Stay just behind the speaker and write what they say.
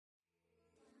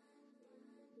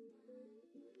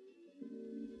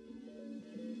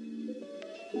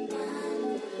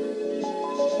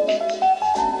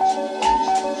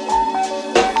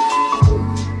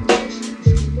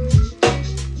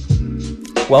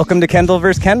Welcome to Kendall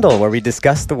vs. Kendall, where we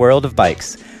discuss the world of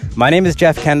bikes. My name is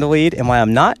Jeff Kendall-Weed, and while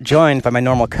I'm not joined by my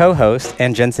normal co-host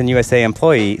and Jensen USA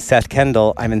employee, Seth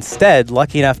Kendall, I'm instead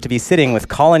lucky enough to be sitting with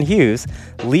Colin Hughes,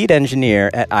 lead engineer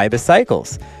at Ibis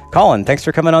Cycles. Colin, thanks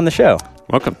for coming on the show.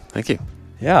 Welcome. Thank you.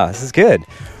 Yeah, this is good.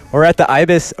 We're at the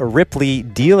Ibis Ripley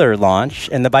dealer launch,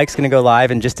 and the bike's going to go live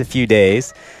in just a few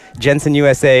days. Jensen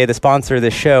USA, the sponsor of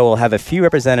this show, will have a few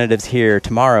representatives here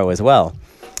tomorrow as well.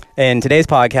 In today's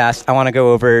podcast, I want to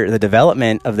go over the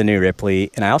development of the new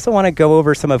Ripley, and I also want to go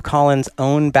over some of Colin's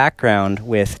own background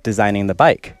with designing the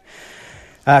bike.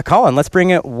 Colin, let's bring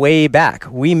it way back.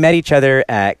 We met each other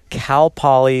at Cal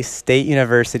Poly State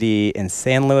University in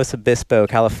San Luis Obispo,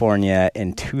 California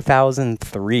in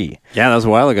 2003. Yeah, that was a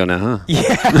while ago now, huh?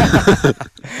 Yeah.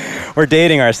 We're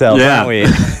dating ourselves, aren't we?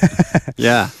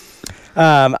 Yeah.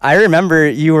 I remember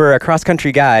you were a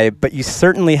cross-country guy, but you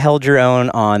certainly held your own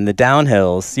on the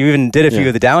downhills. You even did a few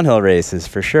of the downhill races,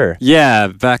 for sure. Yeah,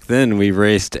 back then we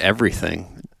raced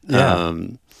everything. Yeah.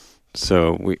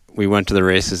 So we went to the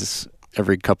races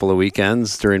every couple of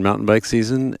weekends during mountain bike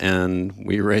season, and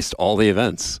we raced all the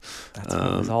events. That's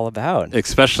what it was all about.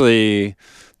 Especially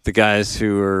the guys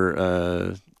who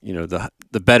were,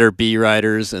 the better B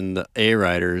riders and the A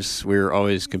riders. We were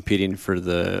always competing for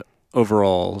the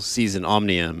overall season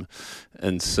omnium,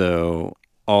 and so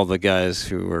all the guys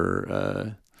who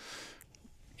were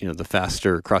the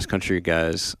faster cross-country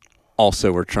guys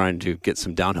also were trying to get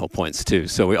some downhill points too,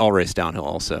 so we all raced downhill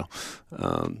also.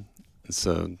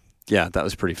 So yeah, that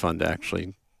was pretty fun to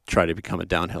actually try to become a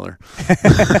downhiller.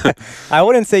 I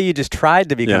wouldn't say you just tried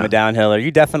to become a downhiller.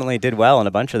 You definitely did well in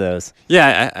a bunch of those.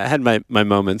 Yeah, I had my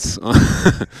moments.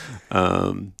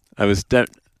 I was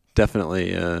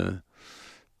definitely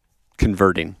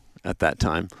converting at that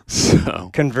time.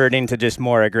 So converting to just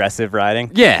more aggressive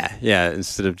riding? Yeah.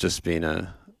 Instead of just being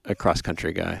a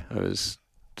cross-country guy, I was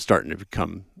starting to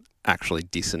become actually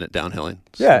decent at downhilling.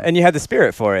 So. Yeah, and you had the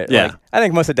spirit for it. Yeah. Like, I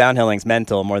think most of downhilling's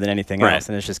mental more than anything else,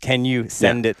 and it's just, can you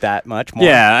send it that much more?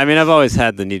 Yeah, I mean, I've always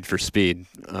had the need for speed.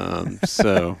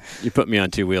 So you put me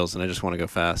on two wheels, and I just want to go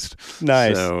fast.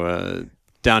 Nice. So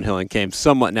downhilling came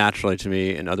somewhat naturally to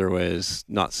me. In other ways,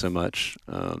 not so much.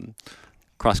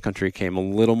 Cross-country came a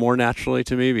little more naturally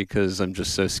to me because I'm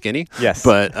just so skinny. Yes.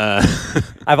 But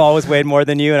I've always weighed more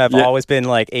than you, and I've always been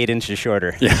like 8 inches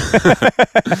shorter. Yeah.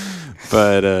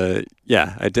 But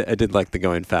I did like the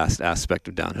going fast aspect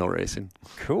of downhill racing.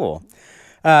 Cool.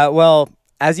 Well,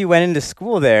 as you went into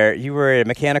school there, you were a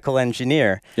mechanical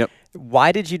engineer. Yep.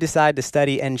 Why did you decide to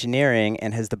study engineering,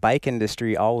 and has the bike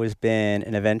industry always been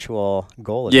an eventual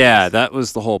goal of yours? That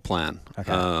was the whole plan.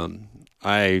 Okay.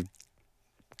 I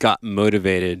got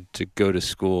motivated to go to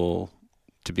school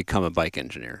to become a bike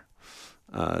engineer.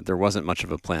 There wasn't much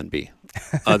of a plan B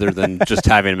other than just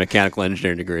having a mechanical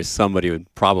engineering degree. Somebody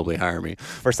would probably hire me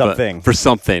for something.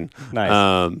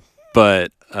 Nice.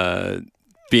 But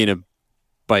being a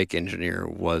bike engineer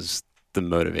was the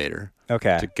motivator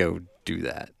to go do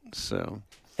that. So.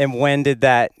 And when did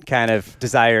that kind of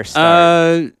desire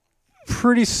start?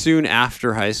 Pretty soon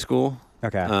after high school.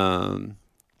 Okay.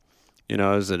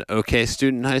 I was an okay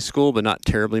student in high school, but not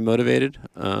terribly motivated.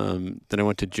 Then I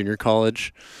went to junior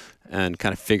college and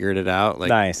kind of figured it out,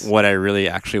 what I really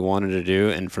actually wanted to do.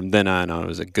 And from then on, I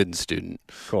was a good student.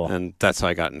 Cool. And that's how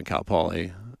I got into Cal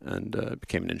Poly and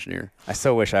became an engineer. I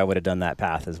so wish I would have done that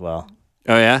path as well.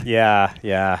 Oh, yeah?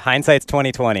 Yeah. Hindsight's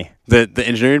 20/20. The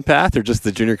engineering path or just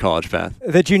the junior college path?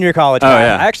 The junior college path.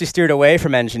 Yeah. I actually steered away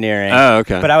from engineering. Oh,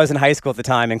 okay. But I was in high school at the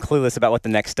time and clueless about what the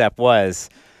next step was.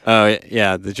 Oh,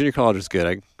 yeah. The junior college was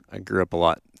good. I grew up a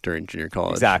lot during junior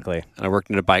college. Exactly. And I worked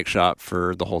in a bike shop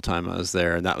for the whole time I was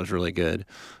there, and that was really good.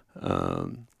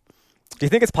 Do you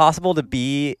think it's possible to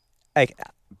be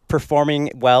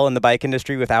performing well in the bike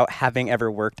industry without having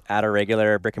ever worked at a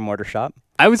regular brick and mortar shop?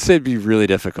 I would say it'd be really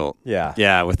difficult. Yeah.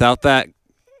 Yeah, without that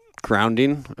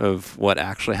grounding of what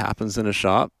actually happens in a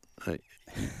shop, it'd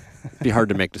be hard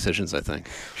to make decisions, I think.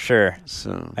 Sure.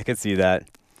 So I could see that.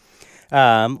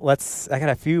 I got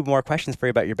a few more questions for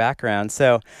you about your background.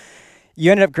 So you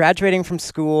ended up graduating from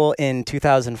school in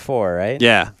 2004, right?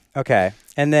 Yeah. Okay.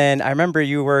 And then I remember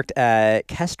you worked at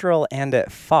Kestrel and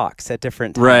at Fox at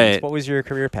different times. Right. What was your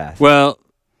career path? Well,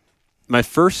 my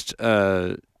first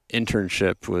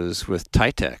internship was with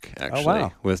Titech,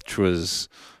 actually, which was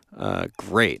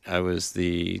great. I was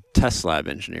the test lab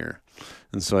engineer.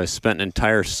 And so I spent an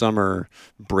entire summer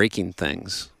breaking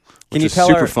things Can which you is tell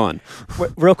super our, fun.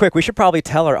 real quick, we should probably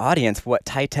tell our audience what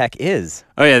Titech is.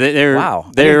 Oh yeah, they're Wow.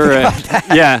 they're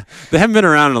yeah, they haven't been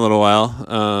around in a little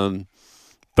while,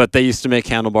 but they used to make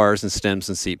handlebars and stems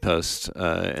and seat posts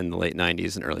in the late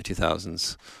 '90s and early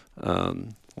 2000s.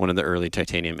 One of the early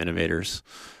titanium innovators.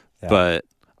 Yeah. But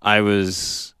I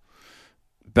was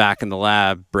back in the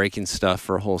lab breaking stuff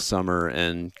for a whole summer,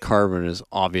 and carbon is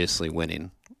obviously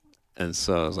winning. And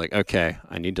so I was like, okay,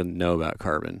 I need to know about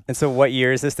carbon. And so what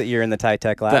year is this that you're in the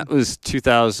Titech lab? That was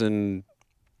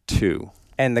 2002.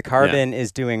 And the carbon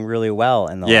is doing really well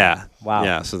in the lab. Yeah. Wow.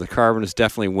 Yeah, so the carbon is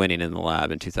definitely winning in the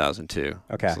lab in 2002.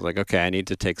 Okay. So I was like, okay, I need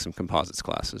to take some composites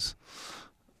classes.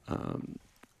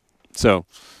 So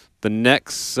the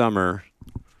next summer,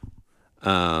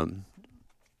 the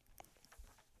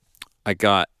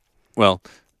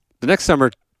next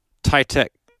summer, Titech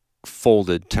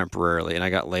folded temporarily, and I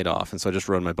got laid off, and so I just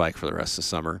rode my bike for the rest of the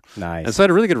summer. Nice. And so I had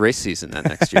a really good race season that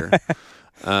next year.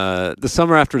 The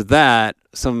summer after that,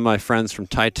 some of my friends from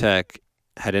Titech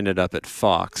had ended up at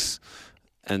Fox,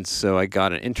 and so I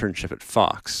got an internship at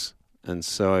Fox. And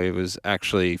so I was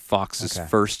actually Fox's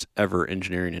first ever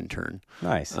engineering intern.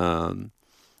 Nice.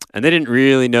 And they didn't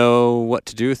really know what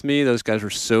to do with me. Those guys were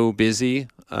so busy.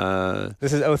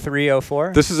 This is 03,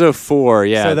 04? This is 04,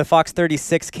 yeah. So the Fox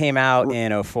 36 came out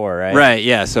in 04, right? Right,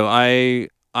 yeah. So I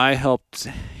helped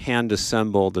hand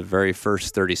assemble the very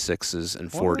first 36s and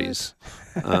 40s.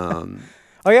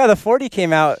 Oh, yeah, the 40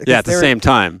 came out. Yeah, at the same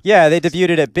time. Yeah, they debuted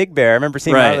it at Big Bear. I remember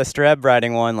seeing Right. the Streb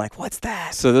riding one, like, what's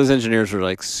that? So those engineers were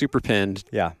like super pinned,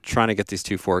 Yeah. trying to get these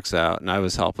two forks out, and I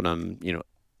was helping them,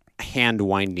 hand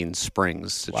winding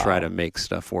springs to try to make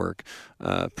stuff work,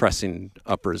 pressing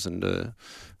uppers into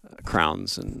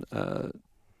crowns and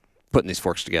putting these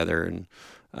forks together, and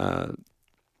I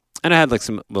had like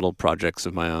some little projects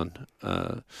of my own,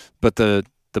 but the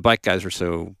bike guys were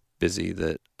so busy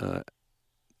that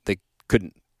they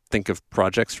couldn't think of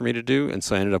projects for me to do, and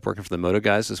so I ended up working for the moto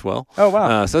guys as well. Oh,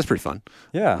 wow. So that's pretty fun.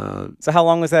 Yeah. So how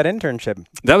long was that internship?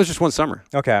 That was just one summer.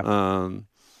 Okay.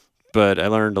 But I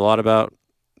learned a lot about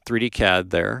 3D CAD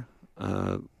there.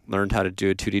 Learned how to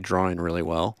do a 2D drawing really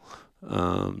well.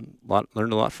 Learned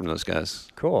a lot from those guys.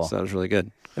 Cool. So that was really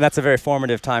good. And that's a very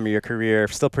formative time of your career.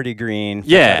 Still pretty green.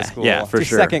 Yeah, fresh out of school. yeah, for Your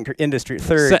sure. Second industry,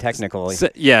 third technically.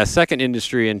 Second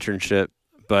industry internship,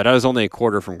 but I was only a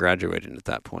quarter from graduating at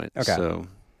that point. Okay. So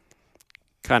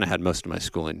kind of had most of my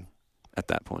schooling at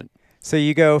that point. So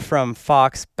you go from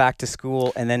Fox back to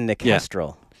school and then to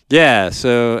Kestrel. Yeah,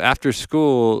 so after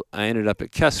school, I ended up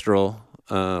at Kestrel,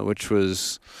 which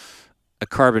was a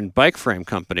carbon bike frame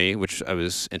company, which I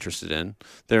was interested in.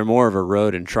 They're more of a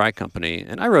road and tri company,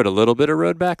 and I rode a little bit of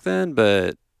road back then,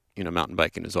 but mountain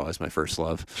biking is always my first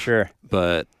love. Sure.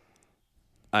 But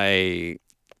I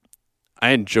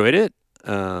enjoyed it,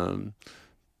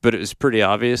 but it was pretty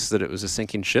obvious that it was a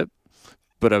sinking ship.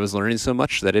 But I was learning so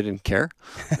much that I didn't care.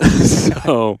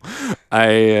 So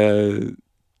I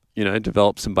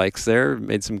developed some bikes there,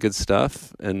 made some good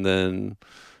stuff, and then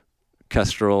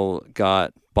Kestrel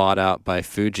got bought out by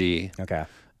Fuji. Okay.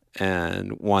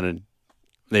 And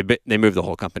they moved the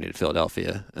whole company to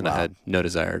Philadelphia, and Wow. I had no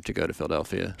desire to go to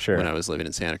Philadelphia when I was living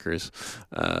in Santa Cruz.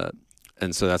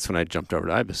 And so that's when I jumped over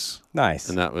to IBIS. Nice.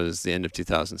 And that was the end of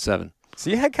 2007.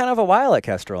 So you had kind of a while at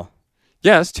Kestrel.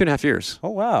 Yeah, it's 2.5 years.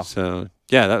 Oh, wow. So,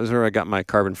 yeah, that was where I got my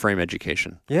carbon frame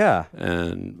education. Yeah.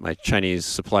 And my Chinese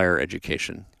supplier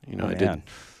education. I did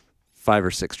 5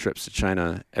 or 6 trips to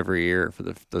China every year for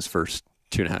those first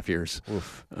 2.5 years.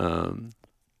 Oof.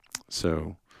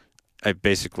 So I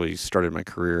basically started my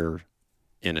career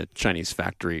in a Chinese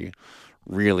factory,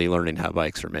 really learning how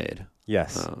bikes are made.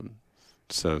 Yes. And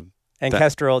That-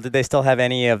 Kestrel, did they still have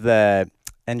any of the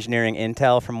engineering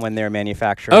intel from when they were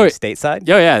manufacturing stateside?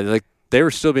 Oh, yeah. Like they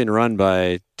were still being run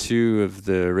by 2 of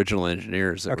the original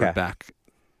engineers that were back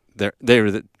there.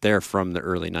 They're from the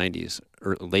early 90s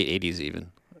or late 80s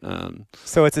even.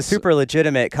 So it's a super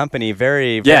legitimate company,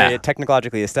 very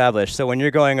technologically established. So when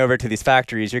you're going over to these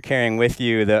factories, you're carrying with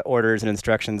you the orders and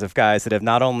instructions of guys that have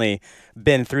not only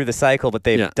been through the cycle, but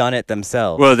they've done it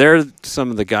themselves. Well, they're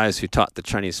some of the guys who taught the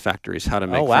Chinese factories how to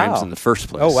make frames in the first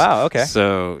place. Oh, wow. Okay.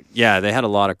 So, yeah, they had a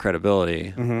lot of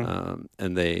credibility,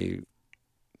 and they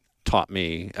taught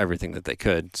me everything that they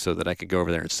could so that I could go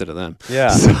over there instead of them. Yeah.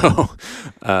 So,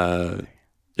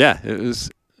 it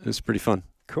was pretty fun.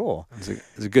 Cool.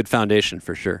 It's a good foundation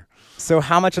for sure. So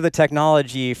how much of the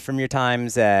technology from your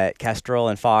times at Kestrel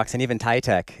and Fox and even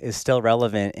Titech is still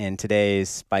relevant in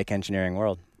today's bike engineering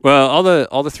world? Well, all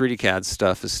the 3D CAD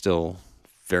stuff is still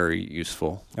very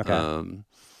useful. Okay.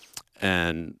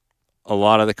 And a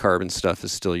lot of the carbon stuff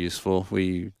is still useful.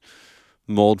 We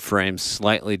mold frames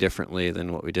slightly differently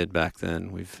than what we did back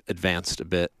then. We've advanced a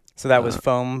bit. So that was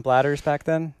foam bladders back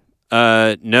then?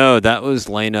 No, that was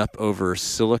laying up over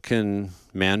silicon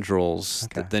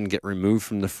mandrels that then get removed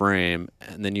from the frame,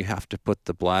 and then you have to put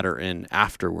the bladder in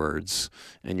afterwards,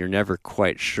 and you're never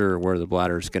quite sure where the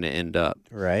bladder is going to end up.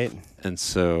 Right. And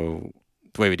so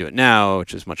the way we do it now,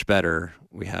 which is much better,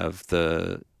 we have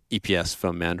the EPS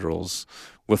foam mandrels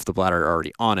with the bladder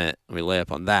already on it, and we lay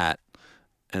up on that,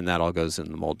 and that all goes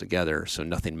in the mold together, so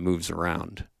nothing moves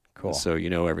around. Cool. So you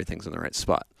know everything's in the right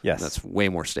spot. Yes. And that's way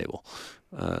more stable.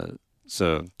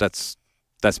 So that's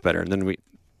better. And then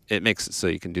it makes it so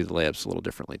you can do the layups a little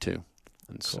differently too.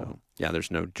 And so there's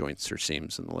no joints or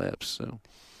seams in the layups. So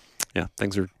yeah,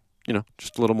 things are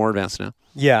just a little more advanced now.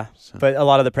 Yeah, so. But a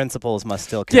lot of the principles must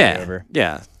still carry over.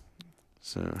 Yeah.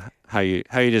 So how you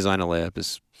design a layup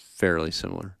is fairly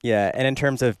similar. Yeah, and in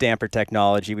terms of damper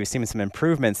technology, we've seen some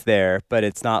improvements there, but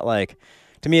it's not like,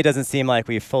 to me, it doesn't seem like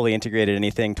we've fully integrated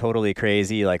anything totally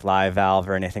crazy like live valve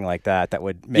or anything like that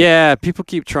would make... Yeah, people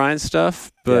keep trying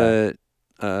stuff, but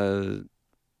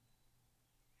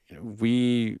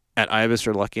we at IBIS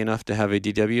are lucky enough to have a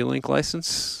DW Link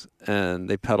license, and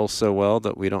they pedal so well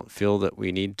that we don't feel that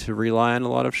we need to rely on a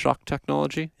lot of shock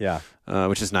technology. Yeah.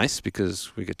 Which is nice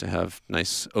because we get to have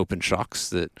nice open shocks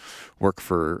that work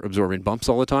for absorbing bumps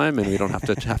all the time, and we don't have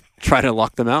to try to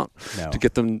lock them out to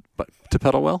get them to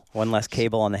pedal well. One less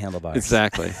cable on the handlebars.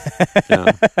 Exactly.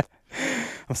 Yeah.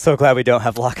 I'm so glad we don't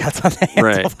have lockouts on the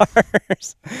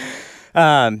handlebars.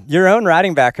 Right. Your own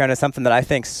riding background is something that I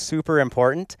think is super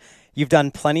important. You've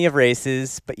done plenty of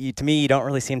races, but to me, you don't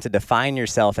really seem to define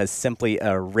yourself as simply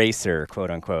a racer, quote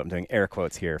unquote. I'm doing air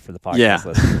quotes here for the podcast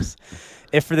listeners.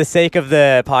 If for the sake of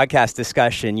the podcast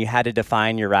discussion, you had to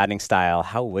define your riding style,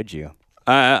 how would you?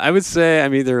 I would say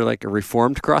I'm either like a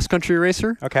reformed cross-country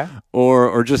racer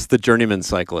or just the journeyman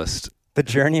cyclist. The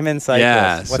journeyman cyclist?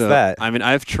 Yeah. What's that? I mean,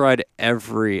 I've tried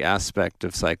every aspect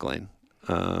of cycling.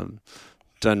 Done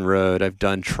road, I've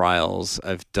done trials,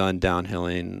 I've done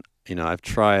downhilling. I've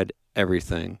tried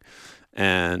everything.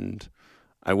 And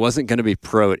I wasn't going to be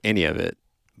pro at any of it,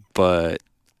 but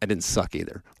I didn't suck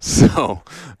either. So,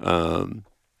 so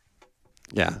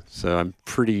I'm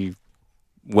pretty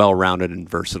well-rounded and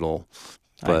versatile,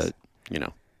 but,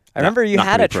 I remember you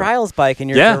had a trials bike in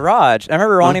your garage. I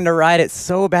remember wanting to ride it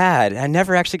so bad. I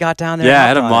never actually got down there. Yeah, I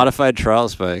had a modified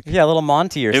trials bike. Yeah, a little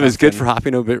Monty or something. It was good for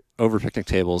hopping over picnic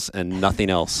tables and nothing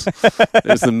else. It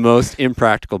was the most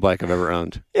impractical bike I've ever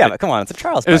owned. Yeah, but come on, it's a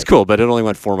trials bike. It was cool, but it only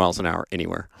went 4 miles an hour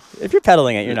anywhere. If you're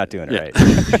pedaling it, you're not doing it right.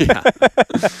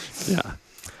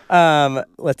 Yeah.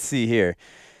 Let's see here.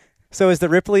 So is the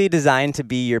Ripley designed to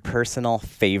be your personal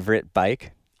favorite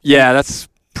bike? Yeah, that's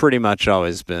pretty much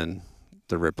always been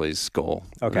the Ripley's goal.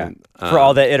 Okay. And, for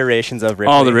all the iterations of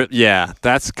Ripley.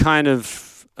 That's kind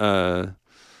of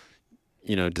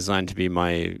designed to be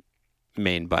my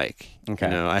main bike. Okay.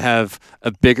 I have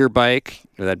a bigger bike,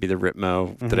 that'd be the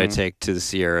Ripmo that I take to the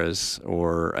Sierras,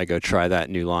 or I go try that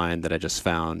new line that I just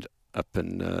found up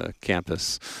in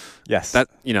campus. Yes. That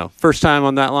first time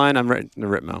on that line, I'm riding the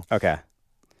Ripmo. Okay.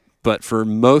 But for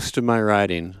most of my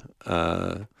riding,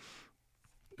 the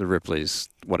Ripley's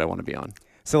what I want to be on.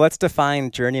 So let's define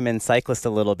journeyman cyclist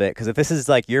a little bit, because if this is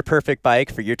like your perfect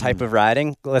bike for your type of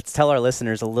riding, let's tell our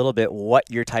listeners a little bit what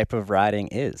your type of riding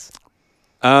is.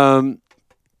 Little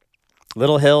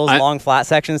hills, long flat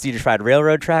sections. Do you just ride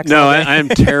railroad tracks? No, I'm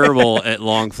terrible at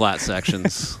long flat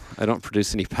sections. I don't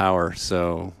produce any power,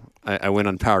 so I went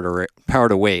on power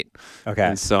to weight. Okay.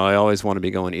 And so I always want to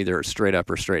be going either straight up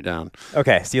or straight down.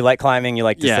 Okay, so you like climbing, you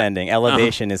like descending.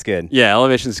 Elevation is good. Yeah,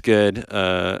 elevation's good.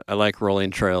 I like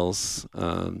rolling trails.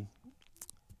 I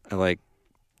like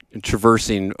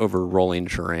traversing over rolling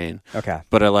terrain. Okay.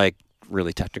 But I like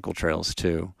really technical trails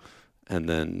too, and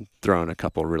then throwing a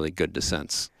couple really good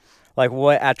descents. Like,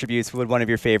 what attributes would one of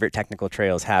your favorite technical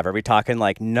trails have? Are we talking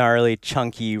like gnarly,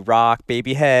 chunky rock,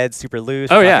 baby heads, super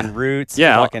loose? Roots?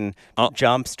 Yeah. Talking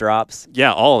jumps, drops?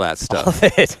 Yeah, all of that stuff. All of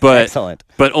it. But, excellent.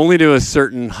 But only to a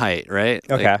certain height, right?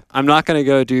 Okay. Like, I'm not going to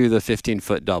go do the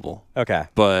 15-foot double. Okay.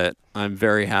 But I'm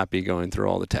very happy going through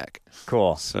all the tech.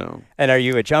 Cool. So. And are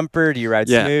you a jumper? Do you ride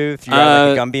smooth? Do you ride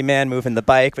like a Gumby man, moving the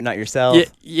bike, but not yourself?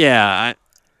 Yeah.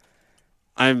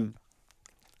 I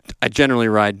generally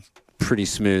ride pretty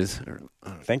smooth.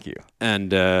 Thank you.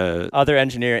 And other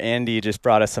engineer Andy just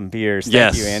brought us some beers.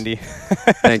 Thank you, Andy.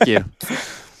 Thank you.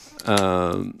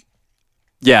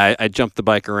 I jump the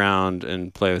bike around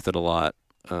and play with it a lot.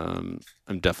 I'm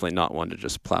definitely not one to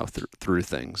just plow through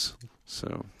things.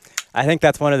 So I think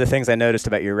that's one of the things I noticed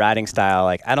about your riding style.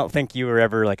 Like, I don't think you were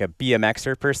ever like a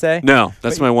BMXer per se. No,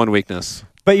 that's my one weakness.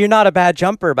 But you're not a bad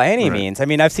jumper by any Right. means. I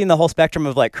mean, I've seen the whole spectrum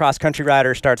of like cross-country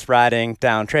rider starts riding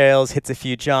down trails, hits a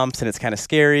few jumps, and it's kind of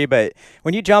scary. But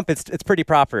when you jump, it's pretty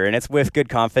proper, and it's with good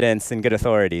confidence and good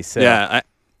authority. So Yeah,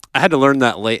 I had to learn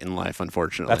that late in life,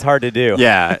 unfortunately. that's hard to do.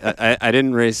 Yeah, I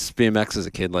didn't race BMX as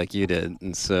a kid like you did.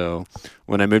 And so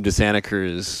when I moved to Santa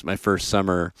Cruz my first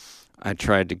summer, I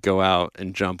tried to go out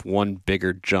and jump one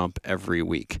bigger jump every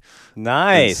week. And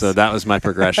Nice. so that was my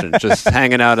progression, just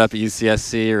hanging out up at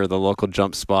UCSC or the local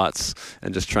jump spots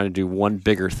and just trying to do one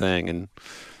bigger thing, and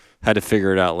had to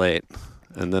figure it out late.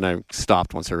 And then I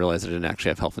stopped once I realized I didn't actually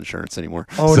have health insurance anymore.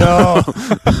 Oh, no.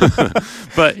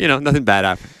 But, nothing bad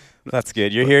happened. That's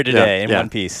good. You're here today in yeah. one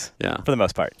piece Yeah. for the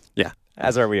most part, Yeah.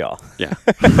 as are we all. Yeah.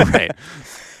 Right.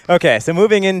 Okay, so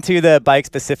moving into the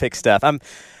bike-specific stuff.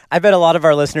 I bet a lot of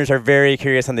our listeners are very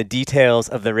curious on the details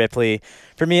of the Ripley.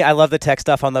 For me, I love the tech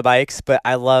stuff on the bikes, but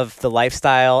I love the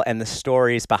lifestyle and the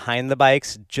stories behind the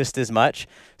bikes just as much.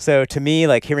 So to me,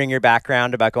 like hearing your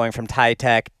background about going from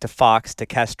Titech to Fox to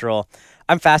Kestrel,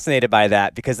 I'm fascinated by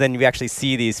that because then you actually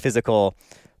see these physical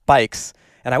bikes.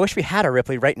 And I wish we had a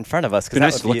Ripley right in front of us. It's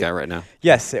nice to look at right now.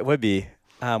 Yes, it would be.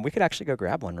 We could actually go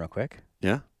grab one real quick.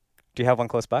 Yeah? Do you have one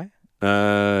close by?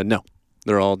 No.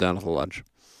 They're all down at the lodge.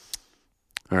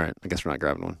 All right. I guess we're not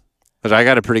grabbing one. But I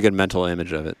got a pretty good mental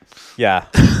image of it. Yeah.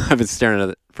 I've been staring at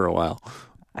it for a while.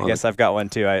 I guess I've got one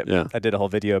too. I did a whole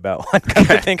video about one. Come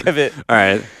to think of it. All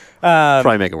right.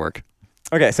 Probably make it work.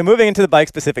 Okay, so moving into the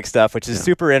bike-specific stuff, which is Yeah.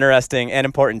 super interesting and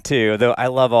important too, though I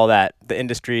love all that, the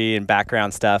industry and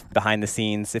background stuff, behind the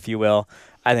scenes, if you will.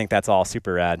 I think that's all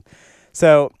super rad.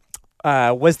 So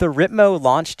was the Ripmo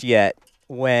launched yet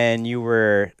when you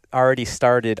were already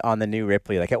started on the new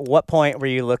Ripley? Like at what point were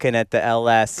you looking at the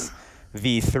LS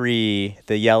V3,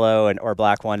 the yellow or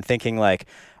black one, thinking like,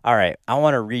 all right, I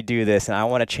want to redo this and I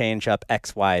want to change up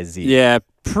X, Y, Z? Yeah,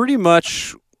 pretty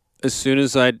much as soon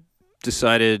as I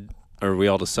decided, or we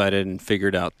all decided and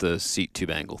figured out the seat tube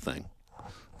angle thing.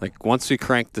 Like once we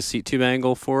cranked the seat tube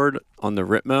angle forward on the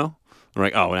Ripmo, we're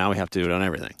like, oh, now we have to do it on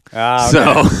everything. Okay.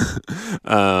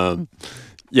 So,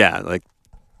 yeah, like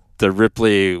the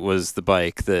Ripley was the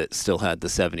bike that still had the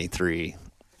 73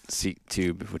 seat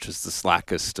tube, which is the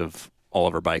slackest of all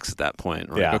of our bikes at that point.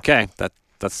 We're Yeah. like, okay,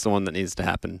 that's the one that needs to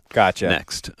happen Gotcha.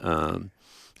 next.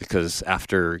 Because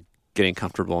after getting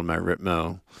comfortable in my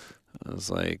Ripmo, I was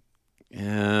like,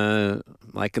 yeah, I'm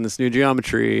liking this new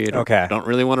geometry. Don't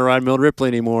really want to ride Milled Ripley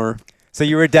anymore. So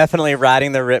you were definitely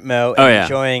riding the Ripmo and Oh, yeah.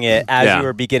 enjoying it as Yeah. you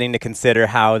were beginning to consider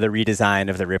how the redesign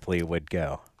of the Ripley would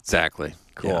go. Exactly.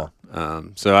 Cool. Yeah.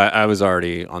 So I was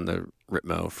already on the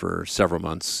Ripmo for several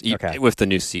months Okay. with the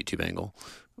new seat tube angle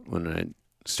when I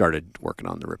started working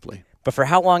on the Ripley. But for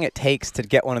how long it takes to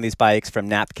get one of these bikes from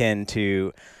napkin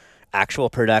to actual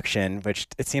production, which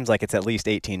it seems like it's at least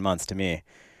 18 months to me.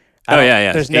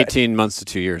 Yeah. There's 18 months to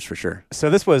 2 years for sure. So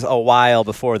this was a while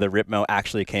before the Ripmo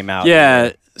actually came out.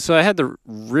 Yeah. So I had the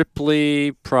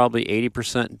Ripley probably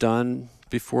 80% done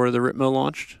before the Ripmo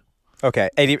launched. Okay.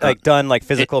 80, like done like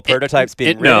physical prototypes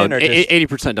being written? No, or just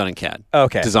 80% done in CAD.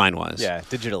 Okay. Design-wise. Yeah,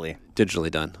 digitally. Digitally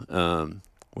done,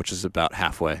 which is about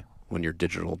halfway. When you're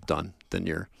digital done, then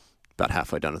you're about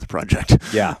halfway done with the project.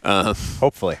 Yeah.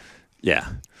 Hopefully. Yeah.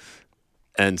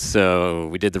 And so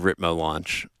we did the Ripmo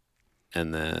launch,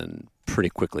 and then pretty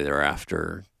quickly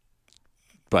thereafter,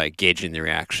 by gauging the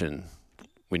reaction,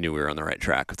 we knew we were on the right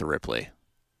track with the Ripley.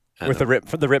 And With the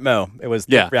Ripmo, it was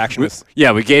yeah, the reaction was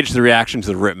we gauged the reaction to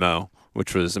the Ripmo,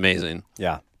 which was amazing.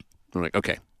 yeah. I'm like,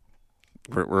 okay,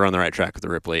 we're on the right track with the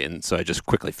Ripley, and so I just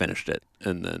quickly finished it,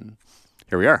 and then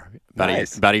here we are,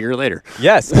 Nice. about a year later.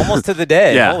 Yes, almost to the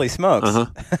day. Yeah. Holy smokes.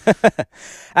 Uh-huh.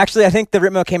 Actually, I think the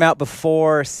Ripmo came out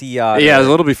before Sea Otter. Yeah, it was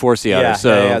a little before Sea Otter. Yeah,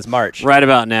 so it was March. Right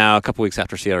about now, a couple weeks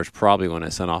after Sea Otter is probably when I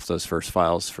sent off those first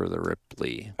files for the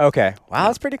Ripley. Okay. Wow,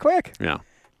 that's pretty quick. Yeah.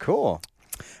 Cool.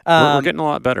 We're getting a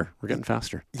lot better. We're getting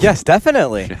faster. Yes,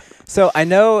 definitely. Yeah. So I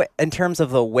know in terms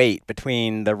of the weight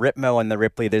between the Ripmo and the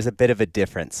Ripley, there's a bit of a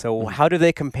difference. So how do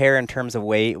they compare in terms of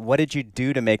weight? What did you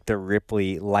do to make the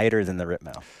Ripley lighter than the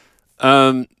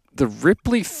Ripmo? The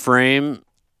Ripley frame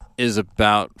is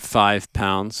about 5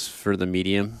 pounds for the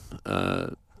medium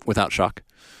without shock,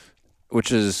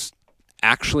 which is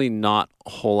actually not a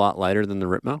whole lot lighter than the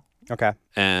Ripmo. Okay.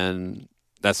 And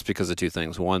that's because of two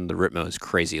things. One, the Ripmo is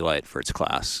crazy light for its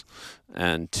class.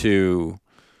 And two,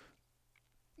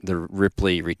 the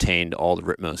Ripley retained all the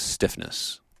Ripmo's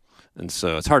stiffness. And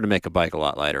so it's hard to make a bike a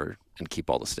lot lighter and keep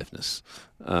all the stiffness.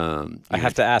 I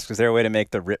have to ask, is there a way to make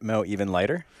the Ripmo even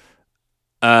lighter?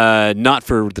 Not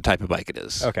for the type of bike it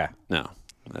is. Okay. No.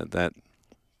 That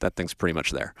thing's pretty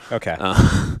much there. Okay.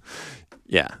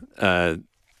 Yeah. And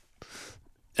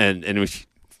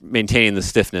maintaining the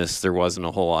stiffness, there wasn't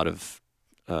a whole lot of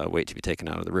weight to be taken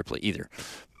out of the Ripley either.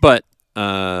 But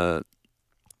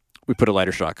we put a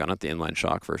lighter shock on it, the inline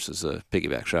shock versus a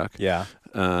piggyback shock. Yeah.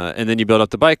 And then you build up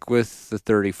the bike with the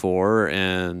 34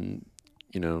 and,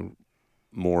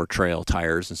 more trail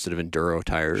tires instead of enduro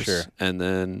tires. Sure. And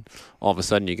then all of a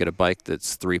sudden you get a bike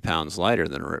that's 3 pounds lighter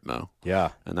than a Ripmo.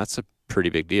 Yeah. And that's a pretty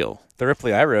big deal. The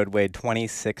Ripley I rode weighed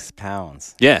 26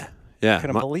 pounds. Yeah. Yeah.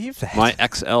 Couldn't believe that. My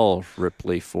XL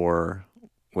Ripley 4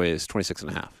 weighs 26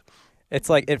 and a half. It's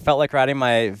like it felt like riding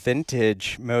my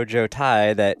vintage Mojo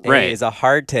tie that A Right. is a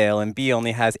hardtail and B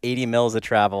only has 80 mils of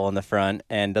travel in the front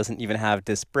and doesn't even have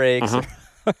disc brakes.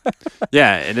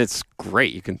 Yeah, and it's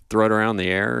great. You can throw it around the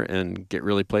air and get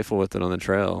really playful with it on the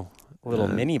trail. Little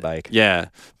mini bike. Yeah,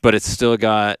 but it's still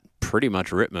got pretty much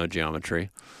Ripmo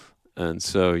geometry, and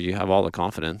so you have all the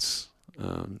confidence.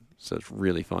 So it's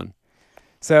really fun.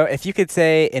 So if you could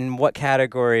say in what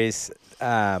categories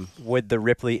would the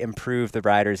Ripley improve the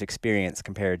rider's experience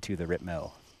compared to the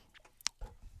Ripmo?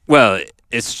 Well,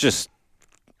 it's just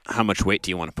how much weight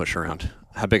do you want to push around?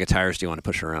 How big of tires do you want to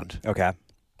push around? Okay.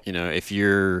 If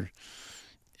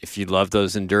you love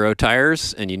those enduro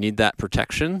tires and you need that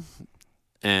protection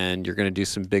and you're going to do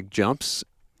some big jumps,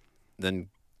 then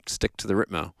stick to the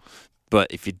Ripmo.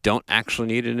 But if you don't actually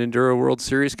need an Enduro World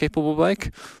Series capable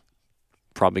bike,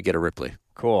 probably get a Ripley.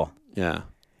 Cool. Yeah.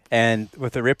 And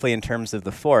with the Ripley in terms of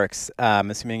the forks,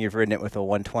 assuming you've ridden it with a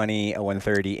 120, a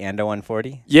 130, and a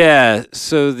 140? Yeah,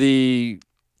 so the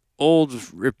old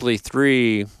Ripley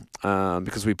 3,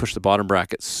 because we pushed the bottom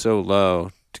bracket so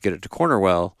low to get it to corner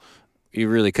well, you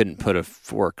really couldn't put a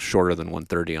fork shorter than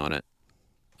 130 on it.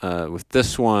 With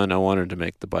this one, I wanted to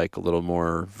make the bike a little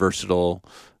more versatile.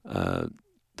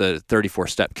 The 34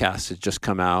 step cast had just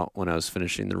come out when I was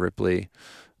finishing the Ripley,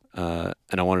 and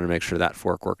I wanted to make sure that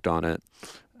fork worked on it.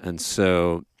 And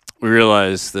so we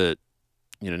realized that,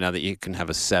 now that you can have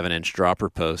a 7-inch dropper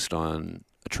post on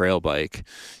a trail bike,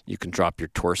 you can drop your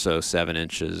torso 7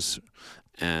 inches.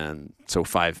 And so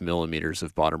 5 millimeters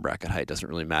of bottom bracket height doesn't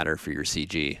really matter for your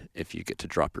CG if you get to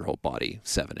drop your whole body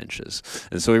 7 inches.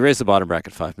 And so we raised the bottom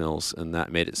bracket 5 mils, and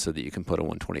that made it so that you can put a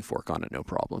 120 fork on it, no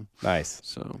problem. Nice.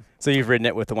 So you've ridden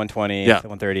it with the 120, Yeah. the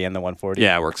 130, and the 140?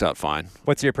 yeah, it works out fine.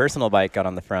 What's your personal bike got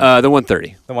on the front? The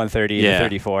 130. The 130, Yeah. the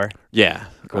 34? Yeah.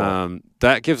 Cool.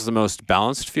 That gives the most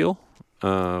balanced feel.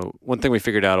 One thing we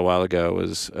figured out a while ago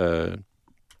was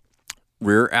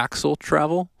rear axle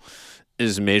travel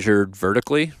is measured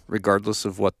vertically, regardless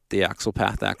of what the axle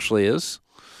path actually is,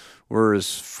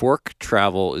 whereas fork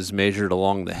travel is measured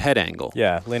along the head angle.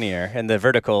 Yeah, linear. And the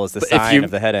vertical is the But if sign you- of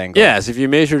the head angle. Yes, if you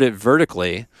measured it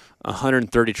vertically,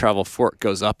 130 travel fork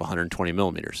goes up 120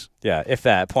 millimeters. Yeah, if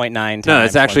that, 0.9 times No,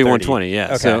 it's actually 130. 120, yeah.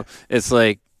 Okay. So it's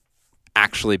like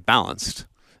actually balanced.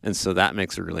 And so that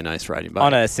makes a really nice riding bike.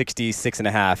 On a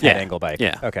 66.5 Yeah, head angle bike.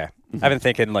 yeah. Okay. I've been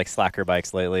thinking like slacker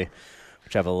bikes lately,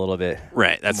 which have a little bit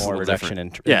Right, that's a more little reduction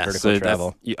different. in Yeah, vertical so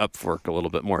travel. you up fork a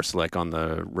little bit more. So like on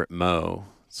the Ripmo,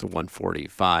 it's a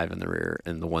 145 in the rear,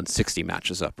 and the 160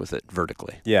 matches up with it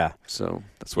vertically. Yeah. So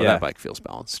that's why Yeah. that bike feels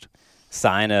balanced.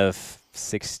 Sign of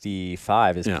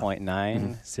 65 is Yeah.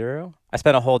 0.90. I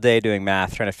spent a whole day doing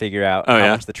math trying to figure out Oh, how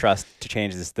yeah? much the trust to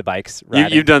change the bike's You,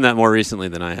 riding. you've done that more recently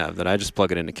than I have. That I just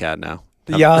plug it into CAD now.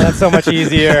 Yeah, that's so much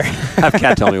easier. Have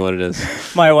CAD tell me what it is.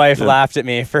 My wife laughed at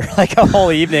me for like a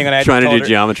whole evening when I Trying to told do her,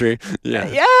 geometry. Yeah.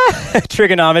 Yeah,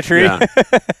 trigonometry. Yeah.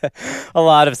 A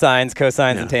lot of sines,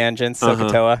 cosines, and Yeah. tangents.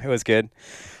 SOHCAHTOA. It was good.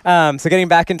 So getting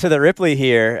back into the Ripley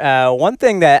here, one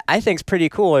thing that I think is pretty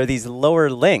cool are these lower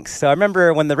links. So I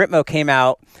remember when the Ripmo came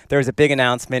out, there was a big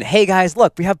announcement. Hey guys,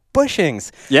 look, we have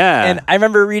bushings. Yeah. And I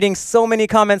remember reading so many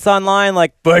comments online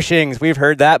like, bushings, we've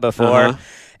heard that before. Uh-huh.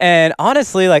 And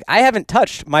honestly, like I haven't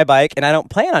touched my bike and I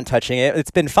don't plan on touching it. It's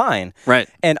been fine. Right.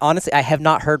 And honestly, I have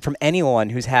not heard from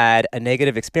anyone who's had a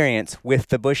negative experience with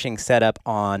the bushing setup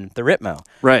on the Ripmo.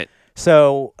 Right.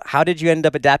 So how did you end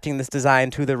up adapting this design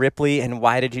to the Ripley, and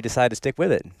why did you decide to stick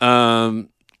with it?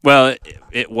 Well,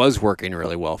 it was working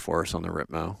really well for us on the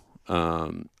Ripmo.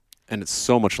 And it's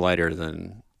so much lighter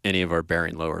than any of our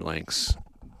bearing lower links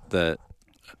that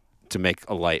to make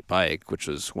a light bike, which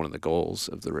was one of the goals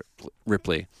of the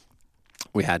Ripley,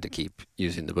 we had to keep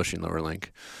using the bushing lower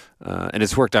link. And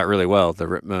it's worked out really well. The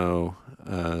Ripmo,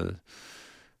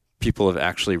 people have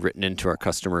actually written into our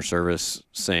customer service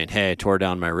saying, hey, I tore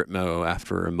down my Ripmo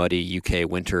after a muddy UK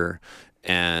winter,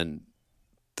 and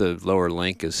the lower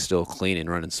link is still clean and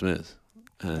running smooth.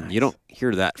 And Nice. you don't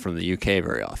hear that from the UK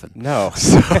very often. No.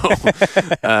 So,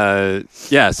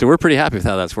 so we're pretty happy with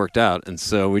how that's worked out. And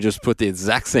so we just put the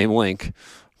exact same link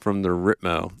from the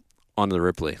Ripmo onto the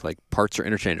Ripley. Like, parts are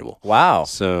interchangeable. Wow.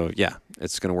 So, yeah.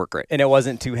 it's going to work great. And it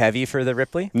wasn't too heavy for the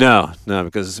Ripley? No,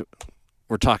 because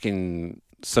we're talking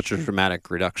such a dramatic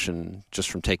reduction just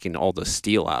from taking all the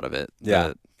steel out of it. Yeah.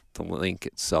 That the link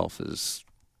itself is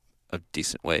a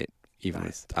decent weight, even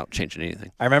without changing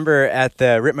anything. I remember at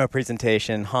the Ripmo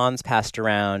presentation, Hans passed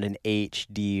around an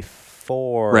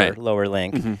HD4 lower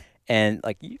link, and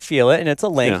like you feel it, and it's a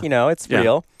link, it's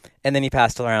real. And then he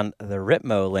passed around the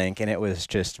Ripmo link, and it was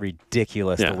just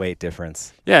ridiculous, the weight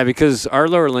difference. Yeah, because our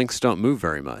lower links don't move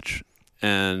very much,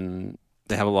 and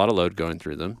they have a lot of load going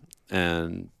through them,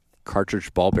 and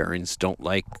cartridge ball bearings don't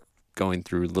like going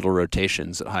through little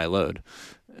rotations at high load.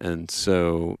 And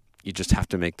so you just have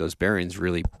to make those bearings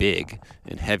really big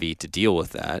and heavy to deal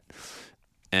with that.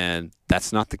 And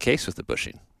that's not the case with the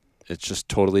bushing. It's just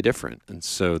totally different. And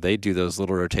so they do those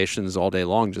little rotations all day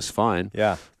long just fine.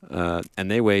 Yeah. And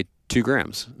they weigh 2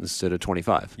 grams instead of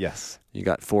 25. Yes. You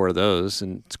got 4 of those,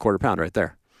 and it's a quarter pound right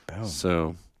there. Boom.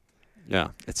 So, yeah,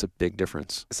 it's a big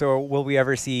difference. So will we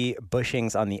ever see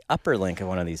bushings on the upper link of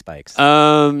one of these bikes?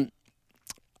 I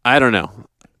don't know.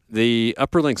 The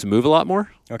upper links move a lot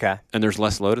more. Okay. And there's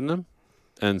less load in them.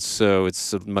 And so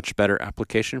it's a much better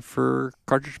application for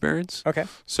cartridge bearings. Okay.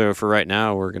 So for right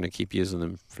now, we're going to keep using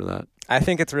them for that. I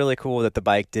think it's really cool that the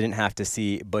bike didn't have to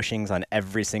see bushings on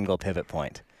every single pivot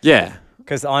point. Yeah.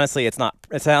 Because honestly, it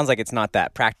sounds like it's not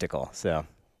that practical. So,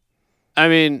 I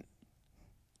mean,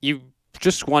 you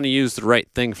just want to use the right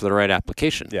thing for the right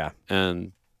application. Yeah.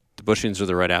 And the bushings are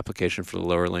the right application for the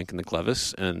lower link and the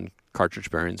clevis, and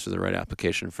cartridge bearings are the right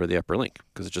application for the upper link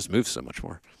because it just moves so much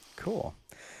more. Cool.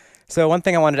 So one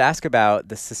thing I wanted to ask about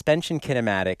the suspension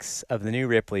kinematics of the new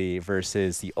Ripley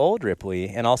versus the old Ripley,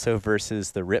 and also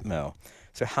versus the Ripmo.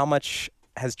 So how much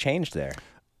has changed there?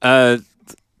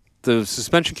 The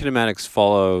suspension kinematics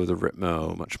follow the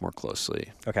Ripmo much more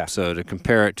closely. Okay. So to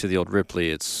compare it to the old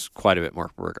Ripley, it's quite a bit more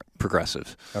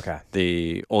progressive. Okay.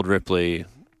 The old Ripley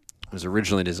was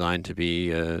originally designed to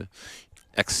be a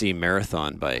XC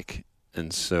marathon bike,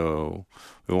 and so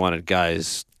we wanted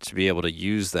guys to be able to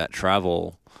use that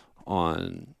travel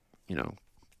on,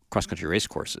 cross-country race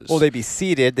courses. Well, they'd be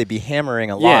seated, they'd be hammering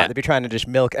a lot. Yeah. They'd be trying to just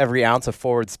milk every ounce of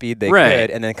forward speed they Right.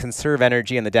 could, and then conserve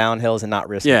energy in the downhills and not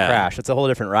risk a Yeah. crash. It's a whole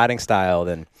different riding style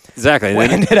than Exactly. what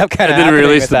ended up kind of And then we happening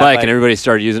released with the that bike, and everybody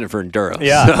started using it for enduro.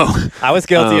 Yeah. So, I was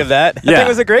guilty of that. I think it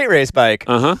was a great race bike.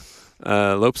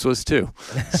 Lopes was too.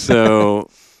 So,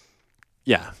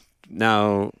 yeah.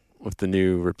 Now with the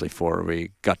new Ripley 4,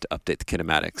 we got to update the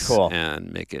kinematics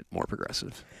and make it more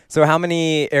progressive. So how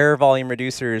many air volume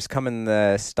reducers come in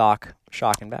the stock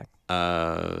shock and back?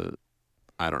 I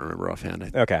don't remember offhand.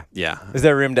 Okay. Yeah. Is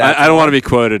there room to add I don't want to be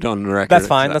quoted on the record. That's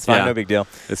fine. That's fine. No big deal.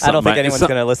 I don't think anyone's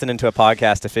going to listen into a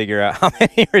podcast to figure out how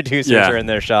many reducers are in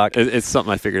their shock. It's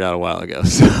something I figured out a while ago.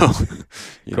 So,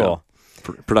 cool.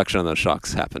 Production on those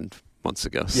shocks happened months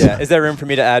ago. So. Yeah. Is there room for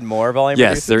me to add more volume?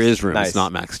 Yes, reducers? there is room. Nice. It's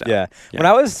not maxed out. Yeah. When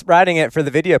I was riding it for the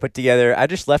video I put together, I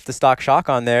just left the stock shock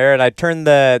on there, and I turned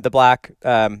the black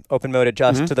open mode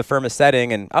adjust to the firmest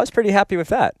setting, and I was pretty happy with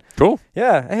that. Cool.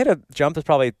 Yeah. I hit a jump that's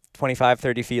probably 25,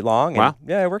 30 feet long. Wow. And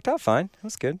yeah, it worked out fine. It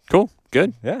was good. Cool.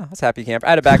 Good. Yeah, I was happy camper. I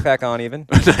had a backpack on even.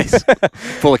 Nice.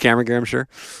 Full of camera gear, I'm sure.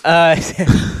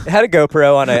 It had a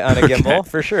GoPro on a gimbal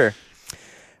for sure.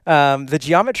 The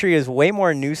geometry is way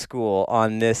more new school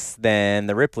on this than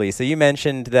the Ripley. So you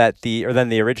mentioned than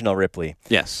the original Ripley.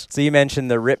 Yes. So you mentioned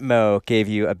the Ripmo gave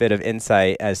you a bit of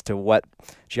insight as to what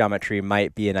geometry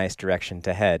might be a nice direction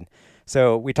to head.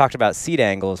 So we talked about seat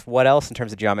angles. What else in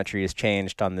terms of geometry has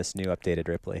changed on this new updated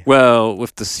Ripley? Well,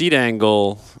 with the seat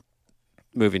angle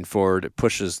moving forward, it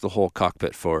pushes the whole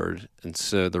cockpit forward, and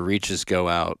so the reaches go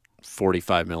out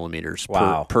 45 millimeters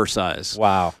per size.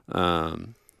 Wow.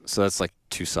 So that's like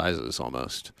 2 sizes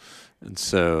almost. And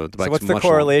so the bike's So what's the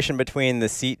correlation between the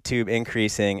seat tube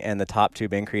increasing and the top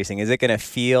tube increasing? Is it going to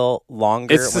feel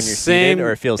longer when you're seated,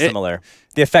 or it feels similar?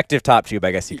 The effective top tube,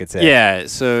 I guess you could say. Yeah.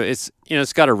 So it's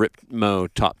got a Ripmo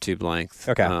top tube length.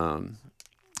 Okay.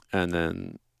 And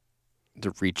then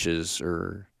the reaches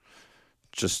are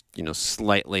just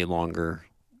slightly longer,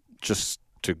 just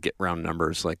to get round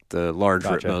numbers. Like the large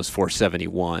Ripmo is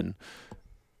 471,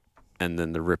 and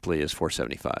then the Ripley is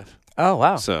 475. Oh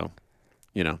wow! So,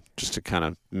 just to kind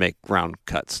of make round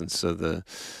cuts, and so the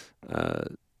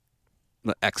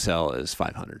XL is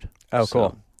 500. Oh, so,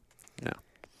 cool. Yeah.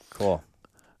 Cool.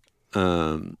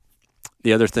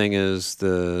 The other thing is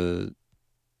the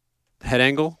head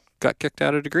angle got kicked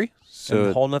out a degree. So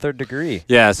a whole nother degree.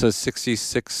 Yeah, so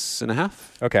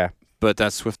 66.5. Okay. But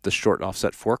that's with the short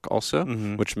offset fork also,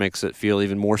 which makes it feel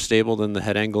even more stable than the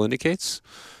head angle indicates.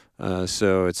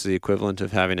 So it's the equivalent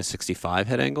of having a 65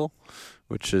 head angle,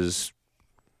 which is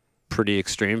pretty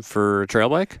extreme for a trail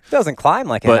bike. It doesn't climb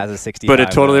like it has a 65. But it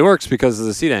totally works because of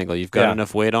the seat angle. You've got Yeah.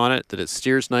 enough weight on it that it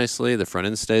steers nicely. The front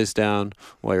end stays down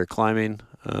while you're climbing.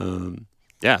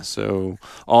 So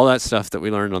all that stuff that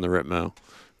we learned on the Ripmo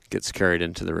gets carried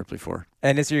into the Ripley 4.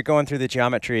 And as you're going through the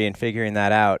geometry and figuring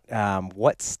that out,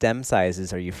 what stem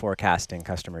sizes are you forecasting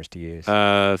customers to use?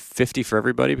 50 for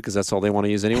everybody because that's all they want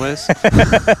to use anyways.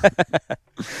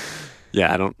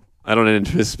 Yeah, I don't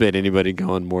anticipate anybody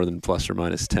going more than plus or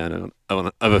minus 10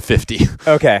 of a 50.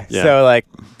 Okay, Yeah. so like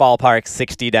ballpark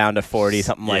 60 down to 40,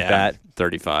 something like that.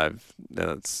 35.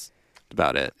 That's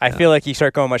about it. I feel like you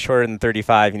start going much shorter than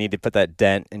 35, you need to put that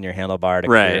dent in your handlebar to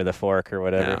clear Right. the fork or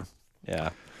whatever. Yeah. Yeah.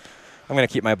 I'm going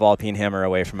to keep my ball peen hammer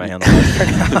away from my handlebars for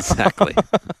now. Exactly.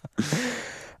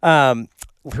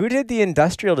 Who did the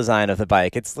industrial design of the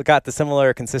bike? It's got the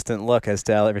similar consistent look as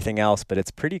to everything else, but it's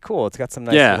pretty cool. It's got some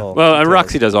nice little Well, and details.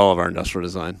 Roxy does all of our industrial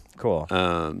design. Cool. Do you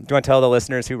want to tell the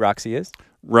listeners who Roxy is?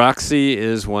 Roxy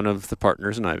is one of the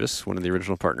partners in IBIS, one of the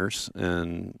original partners,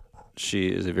 and she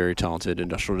is a very talented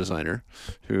industrial designer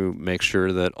who makes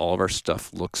sure that all of our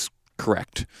stuff looks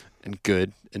correct and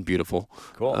good and beautiful.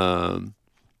 Cool.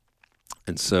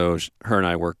 And so her and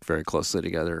I work very closely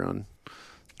together on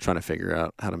trying to figure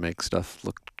out how to make stuff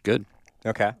look good.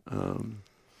 Okay.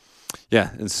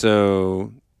 And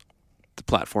so the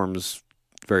platform's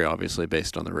very obviously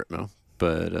based on the Ripmo,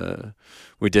 but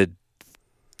we did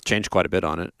change quite a bit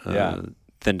on it. Yeah.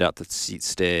 Thinned out the seat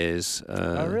stays.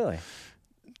 Oh, really?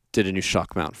 Did a new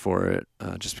shock mount for it,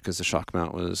 just because the shock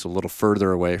mount was a little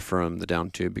further away from the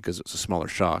down tube because it was a smaller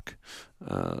shock.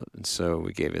 And so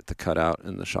we gave it the cutout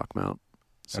and the shock mount.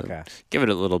 So Okay. give it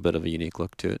a little bit of a unique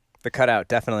look to it. The cutout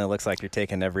definitely looks like you're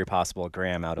taking every possible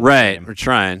gram out of Right. the We're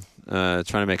trying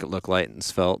to make it look light and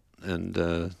svelte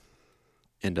and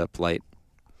end up light.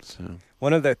 So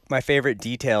One of my favorite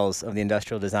details of the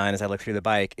industrial design as I look through the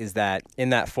bike is that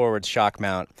in that forward shock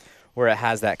mount where it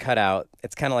has that cutout,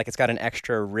 it's kind of like it's got an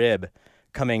extra rib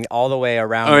coming all the way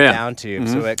around the down tube.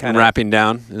 So it kind of wrapping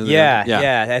down.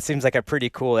 Yeah. That seems like a pretty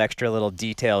cool extra little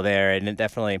detail there. And it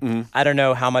definitely, I don't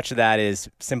know how much of that is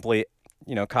simply,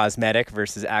 cosmetic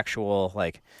versus actual,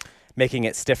 like, making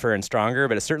it stiffer and stronger,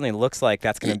 but it certainly looks like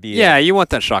that's going to be. Yeah, you want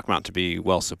that shock mount to be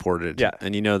well supported. Yeah.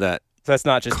 And you know that. So that's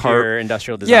not just pure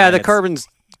industrial design. Yeah, the carbon's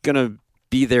going to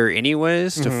be there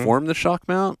anyways to Mhm. form the shock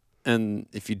mount. And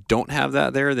if you don't have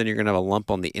that there, then you're going to have a lump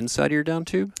on the inside of your down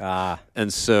tube.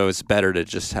 And so it's better to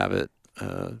just have it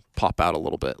pop out a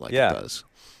little bit like it does.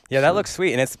 Yeah, that looks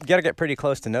sweet. And you got to get pretty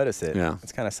close to notice it. Yeah.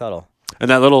 It's kind of subtle. And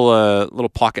that little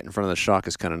pocket in front of the shock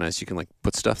is kind of nice. You can, like,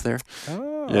 put stuff there.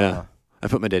 Oh. Yeah. I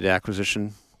put my data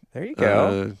acquisition There you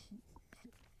go.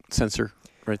 Sensor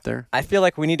right there. I feel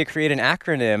like we need to create an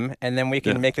acronym, and then we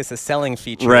can make this a selling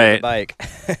feature of Right. the bike.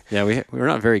 Yeah, we're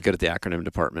not very good at the acronym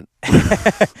department.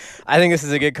 I think this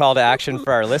is a good call to action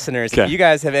for our listeners. Okay. If you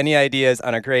guys have any ideas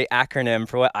on a great acronym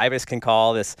for what IBIS can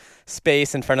call this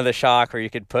space in front of the shock where you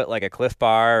could put like a Cliff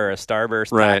Bar or a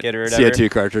Starburst packet or whatever, CO2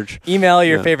 cartridge. email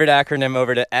your favorite acronym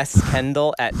over to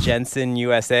skendall@Jensen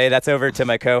USA. That's over to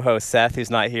my co-host Seth, who's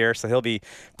not here, so he'll be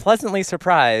pleasantly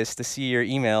surprised to see your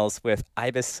emails with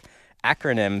IBIS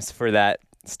acronyms for that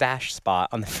stash spot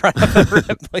on the front of the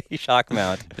Ripley shock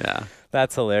mount. Yeah.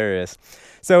 That's hilarious.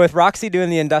 So with Roxy doing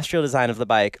the industrial design of the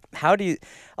bike, a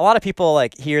lot of people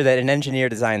like hear that an engineer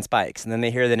designs bikes, and then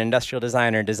they hear that an industrial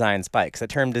designer designs bikes. The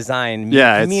term design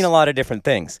can mean a lot of different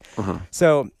things.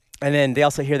 So, and then they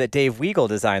also hear that Dave Weigel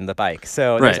designed the bike.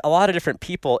 So there's a lot of different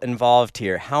people involved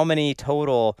here. How many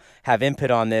total have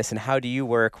input on this, and how do you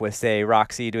work with, say,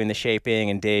 Roxy doing the shaping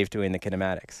and Dave doing the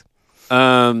kinematics?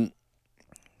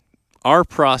 Our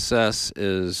process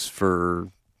is for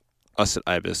us at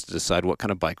IBIS to decide what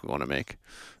kind of bike we want to make.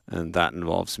 And that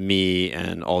involves me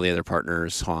and all the other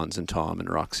partners, Hans and Tom and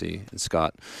Roxy and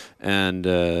Scott. And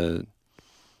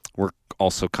we're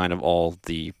also kind of all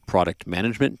the product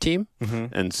management team.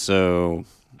 And so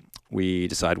we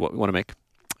decide what we want to make.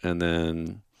 And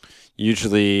then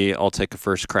usually I'll take a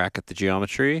first crack at the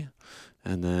geometry,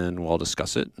 and then we'll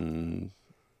discuss it. And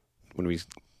when we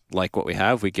like what we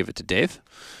have, we give it to Dave.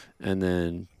 And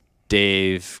then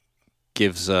Dave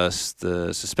gives us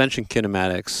the suspension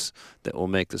kinematics that will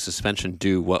make the suspension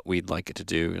do what we'd like it to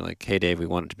do. You're like, hey, Dave, we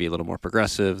want it to be a little more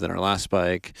progressive than our last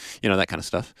bike, that kind of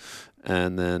stuff.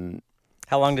 And then...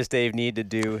 How long does Dave need to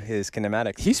do his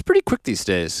kinematics? He's pretty quick these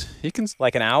days. He can...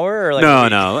 Like an hour or like a week?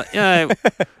 No. Yeah,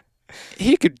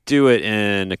 he could do it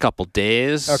in a couple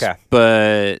days. Okay.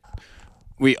 But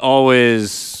we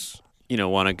always...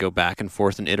 want to go back and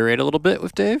forth and iterate a little bit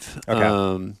with Dave.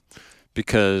 Okay.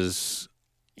 Because,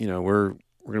 we're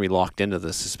we're going to be locked into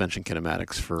the suspension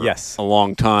kinematics for Yes. a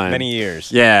long time. Many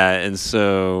years. Yeah, and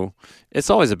so it's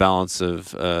always a balance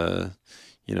of,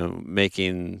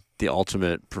 making the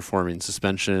ultimate performing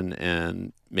suspension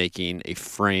and making a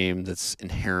frame that's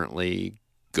inherently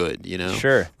good,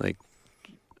 Sure.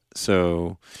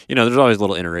 So, there's always a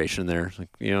little iteration there.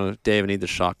 Dave, I need the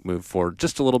shock move forward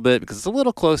just a little bit because it's a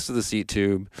little close to the seat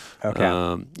tube. Okay.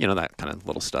 That kind of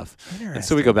little stuff. Interesting. And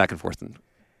so we go back and forth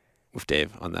with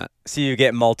Dave on that. So you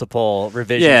get multiple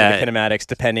revisions of the kinematics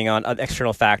depending on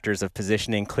external factors of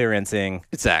positioning, clearancing.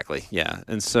 Exactly, yeah.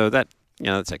 And so that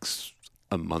takes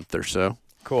a month or so.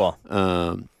 Cool.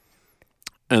 And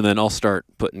then I'll start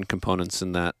putting components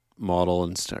in that model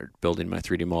and start building my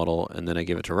 3D model. And then I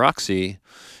give it to Roxy,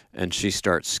 and she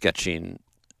starts sketching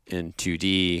in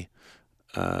 2D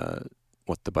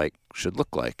what the bike should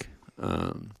look like.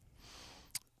 And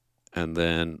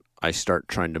then I start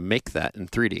trying to make that in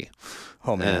 3D.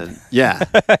 Oh, man. And, yeah.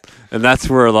 And that's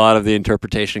where a lot of the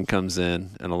interpretation comes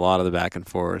in and a lot of the back and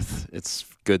forth. It's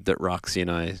good that Roxy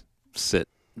and I sit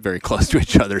very close to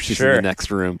each other. She's in the next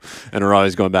room, and we're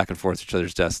always going back and forth to each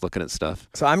other's desks looking at stuff.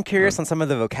 So I'm curious on some of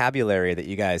the vocabulary that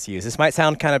you guys use. This might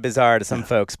sound kind of bizarre to some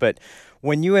folks, but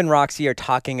when you and Roxy are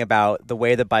talking about the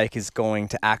way the bike is going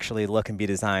to actually look and be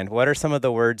designed, what are some of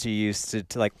the words you use to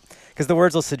like, because the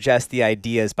words will suggest the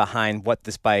ideas behind what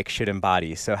this bike should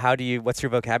embody. So what's your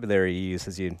vocabulary you use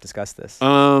as you discuss this?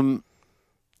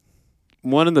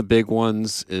 One of the big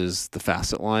ones is the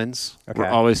facet lines. Okay. We're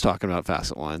always talking about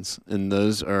facet lines, and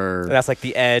those are... So that's like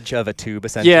the edge of a tube,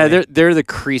 essentially? Yeah, they're the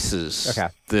creases okay.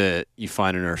 that you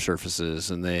find in our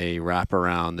surfaces, and they wrap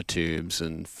around the tubes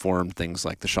and form things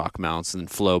like the shock mounts and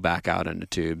flow back out into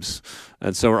tubes.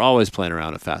 And so we're always playing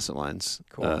around with facet lines,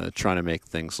 trying to make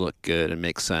things look good and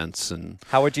make sense. And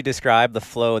how would you describe the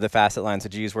flow of the facet lines?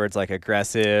 Would you use words like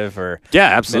aggressive or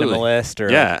absolutely.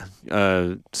 minimalist?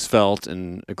 Or Svelte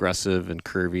and aggressive and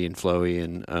curvy and flowy,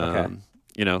 and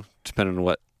depending on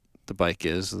what the bike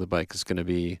is. If the bike is going to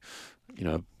be,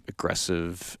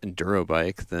 aggressive enduro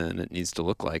bike, then it needs to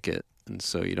look like it, and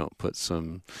so you don't put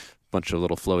some bunch of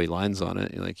little flowy lines on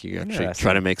it. You actually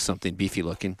try to make something beefy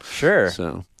looking. Sure.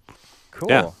 So cool.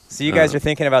 Yeah. So you guys are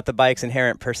thinking about the bike's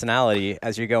inherent personality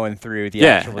as you're going through the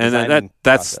actual design that's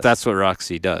process. that's what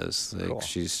Roxy does. Cool.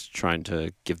 She's trying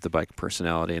to give the bike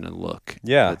personality and a look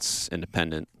that's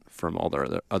independent from all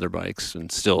the other bikes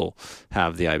and still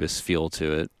have the Ibis feel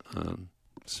to it.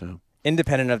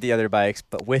 Independent of the other bikes,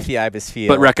 but with the Ibis feel.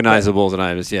 But recognizable as an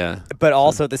Ibis, yeah. But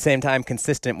also at the same time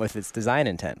consistent with its design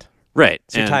intent. Right.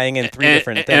 So you're tying in three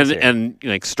different things here. And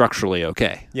like structurally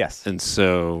okay. Yes. And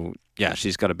so,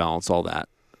 she's got to balance all that.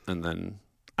 And then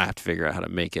I have to figure out how to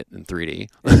make it in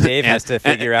 3D. And Dave has to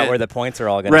figure out where the points are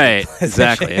all going to be. Right,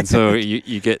 exactly. And so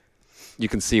you can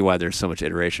see why there's so much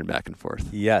iteration back and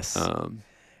forth. Yes.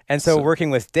 And so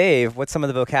working with Dave, what's some of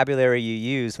the vocabulary you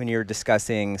use when you're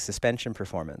discussing suspension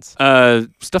performance?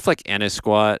 Stuff like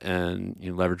anti-squat and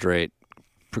leverage rate,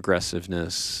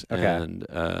 progressiveness, and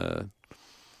that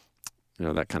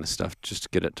kind of stuff, just to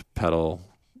get it to pedal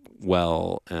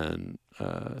well and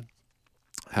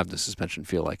have the suspension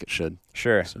feel like it should.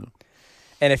 Sure. So.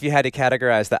 And if you had to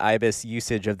categorize the Ibis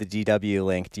usage of the DW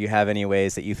link, do you have any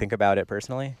ways that you think about it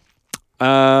personally?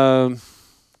 Well,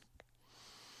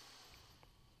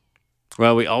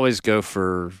 we always go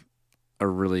for a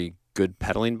really good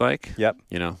pedaling bike. Yep.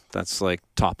 That's like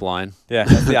top line. Yeah,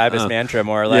 that's the Ibis mantra,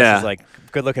 more or less. Yeah. It's like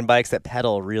good-looking bikes that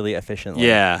pedal really efficiently.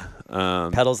 Yeah.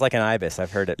 Pedals like an Ibis.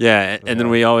 I've heard it. Yeah, and then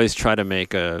we always try to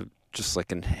make a just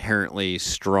like inherently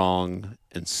strong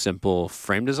and simple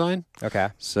frame design. Okay.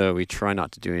 So we try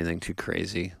not to do anything too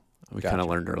crazy. We kind of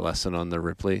learned our lesson on the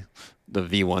Ripley, the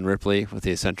V1 Ripley with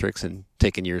the eccentrics, and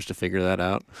taking years to figure that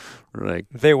out. We're like,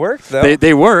 they work though.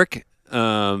 They work,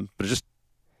 but it just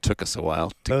took us a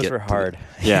while to Those get. Those were hard.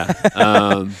 Yeah.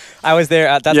 I was there.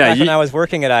 That's back when I was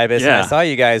working at Ibis, and I saw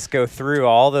you guys go through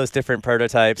all those different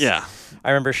prototypes. Yeah.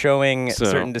 I remember showing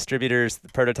certain distributors the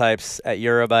prototypes at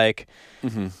Eurobike.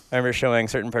 Mm-hmm. I remember showing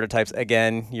certain prototypes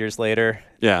again years later.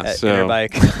 Yeah. At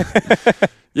Eurobike.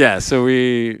 Yeah. So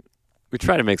we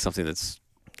try to make something that's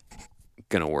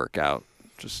gonna work out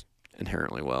just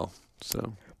inherently well.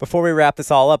 So. Before we wrap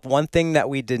this all up, one thing that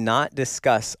we did not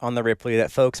discuss on the Ripley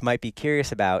that folks might be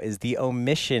curious about is the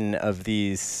omission of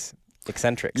these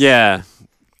eccentrics. Yeah.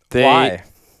 Why?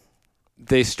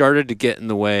 They started to get in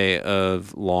the way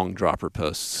of long dropper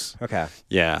posts. Okay.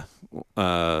 Yeah.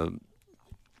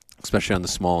 Especially on the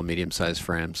small and medium-sized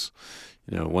frames.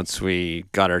 Once we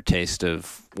got our taste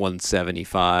of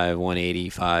 175,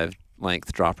 185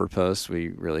 length dropper posts, we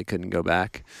really couldn't go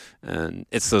back. And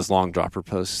it's those long dropper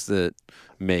posts that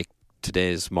make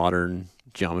today's modern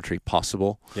geometry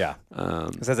possible. Yeah.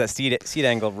 It says that seat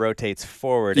angle rotates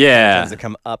forward. Yeah. It tends to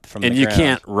come up from And the you ground.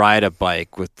 can't ride a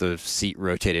bike with the seat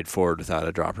rotated forward without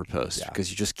a dropper post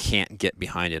because you just can't get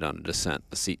behind it on a descent.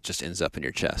 The seat just ends up in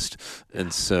your chest.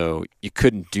 And so you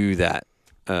couldn't do that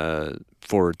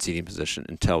forward seating position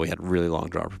until we had really long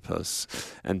dropper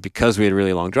posts. And because we had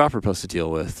really long dropper posts to deal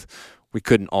with, we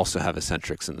couldn't also have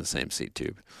eccentrics in the same seat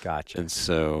tube. Gotcha. And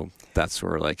so that's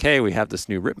where we're like, hey, we have this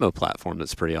new Ripmo platform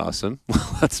that's pretty awesome.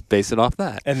 Let's base it off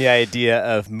that. And the idea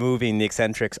of moving the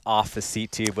eccentrics off the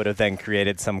seat tube would have then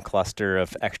created some cluster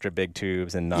of extra big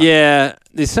tubes and not. Yeah,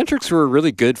 the eccentrics were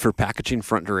really good for packaging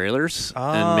front derailleurs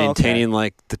and maintaining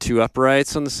like the two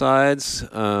uprights on the sides.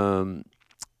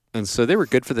 And so they were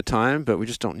good for the time, but we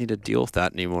just don't need to deal with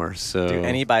that anymore. So do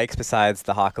any bikes besides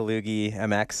the Hakalugi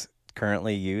MX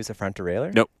currently use a front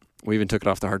derailleur? Nope. We even took it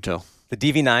off the hardtail. The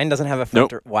DV9 doesn't have a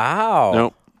front Wow.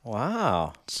 Nope.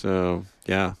 Wow. So,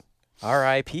 yeah.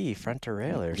 RIP, front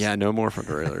derailleurs. Yeah, no more front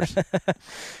derailleurs.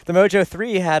 The Mojo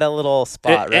 3 had a little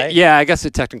spot, right? Yeah, I guess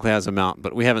it technically has a mount,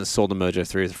 but we haven't sold a Mojo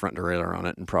 3 with a front derailleur on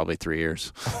it in probably 3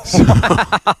 years. So,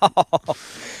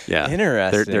 yeah.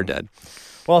 Interesting. They're dead.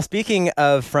 Well, speaking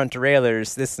of front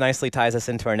derailleurs, this nicely ties us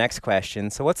into our next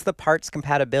question. So what's the parts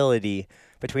compatibility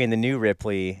between the new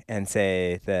Ripley and,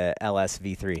 say, the LS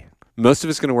V3? Most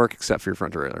of it's going to work except for your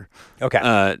front derailleur.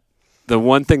 Okay. The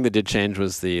one thing that did change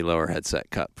was the lower headset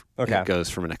cup. Okay. It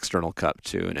goes from an external cup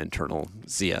to an internal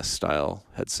ZS-style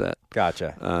headset.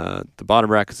 Gotcha. The bottom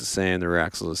bracket's the same. The rear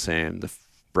axle is the same. The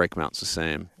brake mount's the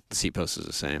same. The seat post is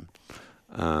the same.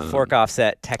 Fork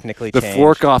offset technically the changed.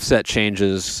 fork offset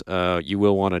changes. You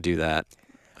will want to do that.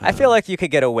 I feel like you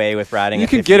could get away with riding You a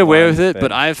can get away 51, with it,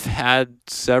 but I've had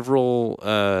several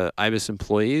IBIS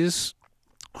employees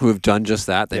who have done just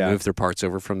that. They moved their parts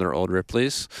over from their old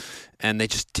Ripleys, and they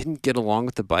just didn't get along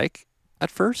with the bike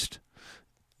at first.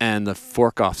 And the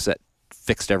fork offset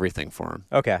fixed everything for them.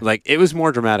 Okay. Like, it was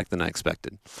more dramatic than I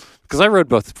expected. Because I rode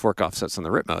both fork offsets on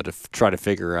the Ripmo to try to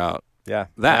figure out Yeah.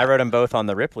 that. I rode them both on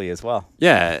the Ripley as well.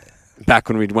 Yeah, back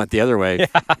when we went the other way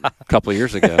a couple of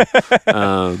years ago.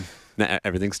 Now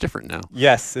everything's different now.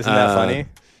 Yes. Isn't that funny?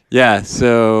 Yeah,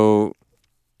 so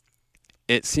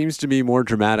it seems to be more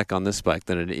dramatic on this bike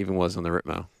than it even was on the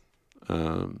Ripmo.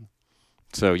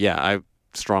 So, yeah, I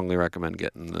strongly recommend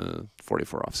getting the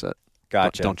 44 offset.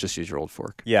 Gotcha. Don't just use your old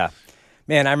fork. Yeah.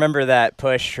 Man, I remember that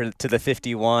push to the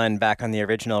 51 back on the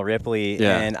original Ripley,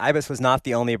 and IBIS was not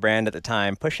the only brand at the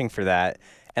time pushing for that.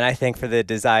 And I think for the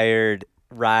desired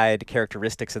ride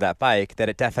characteristics of that bike, that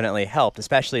it definitely helped,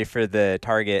 especially for the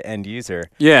target end user.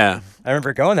 Yeah. I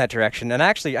remember going that direction, and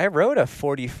actually I rode a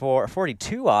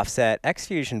 42 offset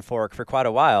X-Fusion fork for quite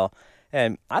a while,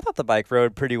 and I thought the bike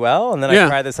rode pretty well. And then I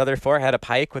tried this other fork, had a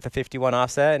Pike with a 51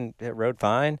 offset, and it rode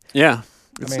fine. Yeah.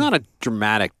 It's not a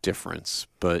dramatic difference,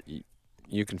 but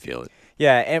you can feel it.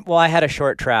 Yeah, and well, I had a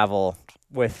short travel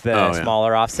with the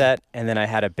smaller offset, and then I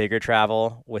had a bigger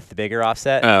travel with the bigger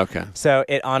offset. Oh, okay. So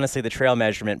it honestly, the trail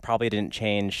measurement probably didn't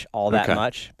change all that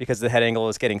much because the head angle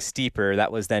was getting steeper.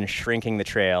 That was then shrinking the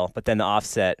trail, but then the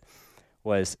offset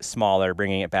was smaller,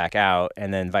 bringing it back out,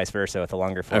 and then vice versa with a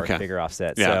longer fork, bigger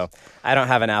offset. Yeah. So I don't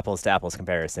have an apples to apples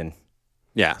comparison.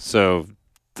 Yeah, so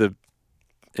the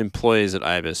employees at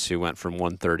IBIS who went from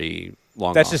 130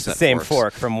 long That's just the offset same forks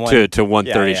fork from one to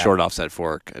 130 short offset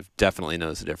fork. I've definitely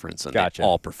noticed the difference, and they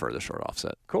all prefer the short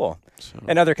offset. Cool. So.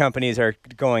 And other companies are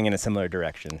going in a similar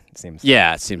direction, it seems.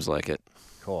 Yeah, it seems like it.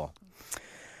 Cool.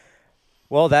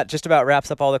 Well, that just about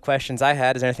wraps up all the questions I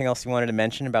had. Is there anything else you wanted to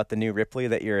mention about the new Ripley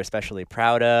that you're especially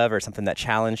proud of, or something that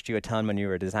challenged you a ton when you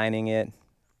were designing it?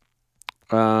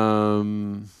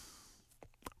 I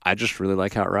just really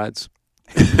like how it rides.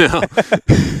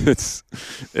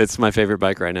 It's my favorite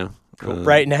bike right now. Cool.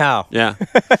 Right now. Yeah.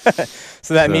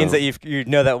 So that means that you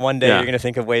know that one day you're going to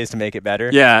think of ways to make it better?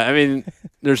 Yeah. I mean,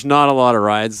 there's not a lot of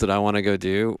rides that I want to go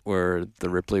do where the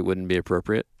Ripley wouldn't be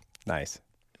appropriate. Nice.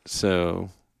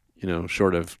 So,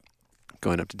 short of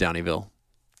going up to Downeyville,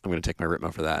 I'm going to take my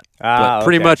Ripmo for that. But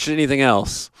pretty much anything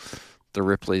else, the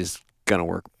Ripley's going to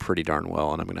work pretty darn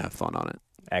well, and I'm going to have fun on it.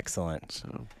 Excellent.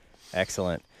 So.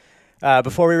 Excellent.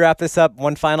 Before we wrap this up,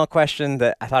 one final question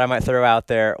that I thought I might throw out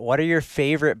there. What are your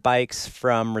favorite bikes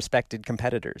from respected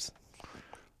competitors?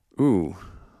 Ooh.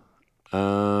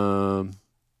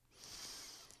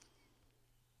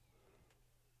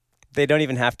 They don't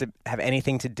even have to have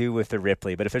anything to do with the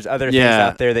Ripley, but if there's other things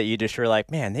out there that you just were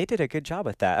like, man, they did a good job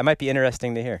with that. It might be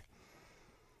interesting to hear.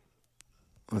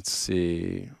 Let's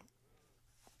see.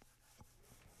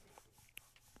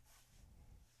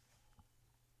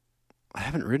 I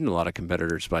haven't ridden a lot of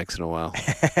competitors' bikes in a while.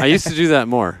 I used to do that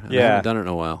more. I haven't done it in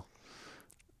a while.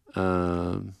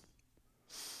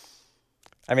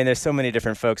 I mean, there's so many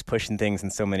different folks pushing things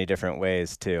in so many different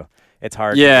ways, too. It's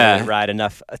hard Yeah. to really ride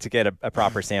enough to get a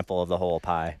proper sample of the whole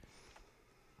pie.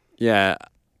 Yeah.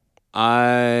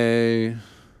 I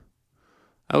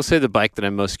will say the bike that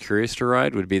I'm most curious to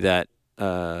ride would be that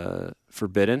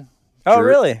Forbidden. Oh,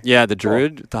 really? Yeah, the Cool.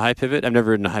 Druid, the high pivot. I've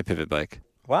never ridden a high pivot bike.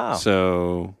 Wow.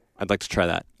 So I'd like to try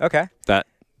that. Okay. That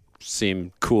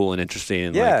seemed cool and interesting.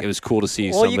 And Yeah. like, it was cool to see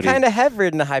Well, somebody. you kind of have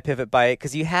ridden a high pivot bike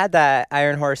because you had that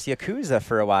Iron Horse Yakuza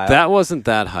for a while. That wasn't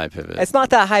that high pivot. It's not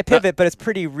that high pivot, but it's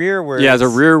pretty rearward. Yeah, it's a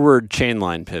rearward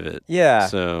chainline pivot. Yeah.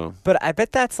 So But I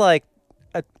bet that's like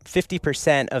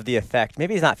 50% of the effect.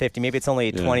 Maybe it's not 50. Maybe it's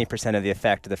only 20% of the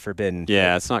effect of the Forbidden.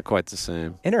 yeah, it's not quite the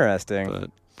same. Interesting.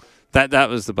 But that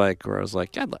was the bike where I was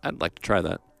like, yeah, I'd like to try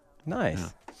that. Nice. Yeah.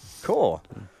 Cool.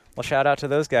 Well, shout out to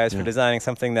those guys for designing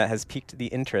something that has piqued the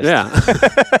interest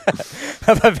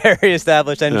of a very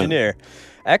established engineer.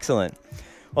 Excellent.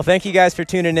 Well, thank you guys for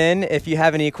tuning in. If you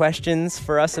have any questions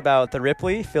for us about the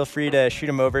Ripley, feel free to shoot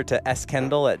them over to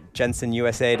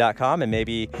skendall@jensenusa.com, and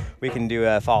maybe we can do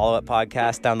a follow-up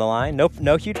podcast down the line.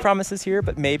 No huge promises here,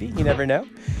 but maybe. You never know.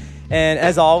 And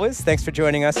as always, thanks for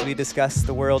joining us as we discuss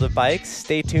the world of bikes.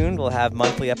 Stay tuned. We'll have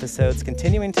monthly episodes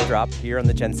continuing to drop here on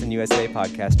the Jensen USA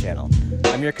podcast channel.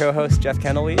 I'm your co-host, Jeff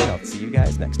Kennelly, and I'll see you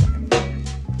guys next time.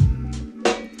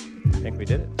 I think we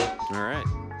did it. All right.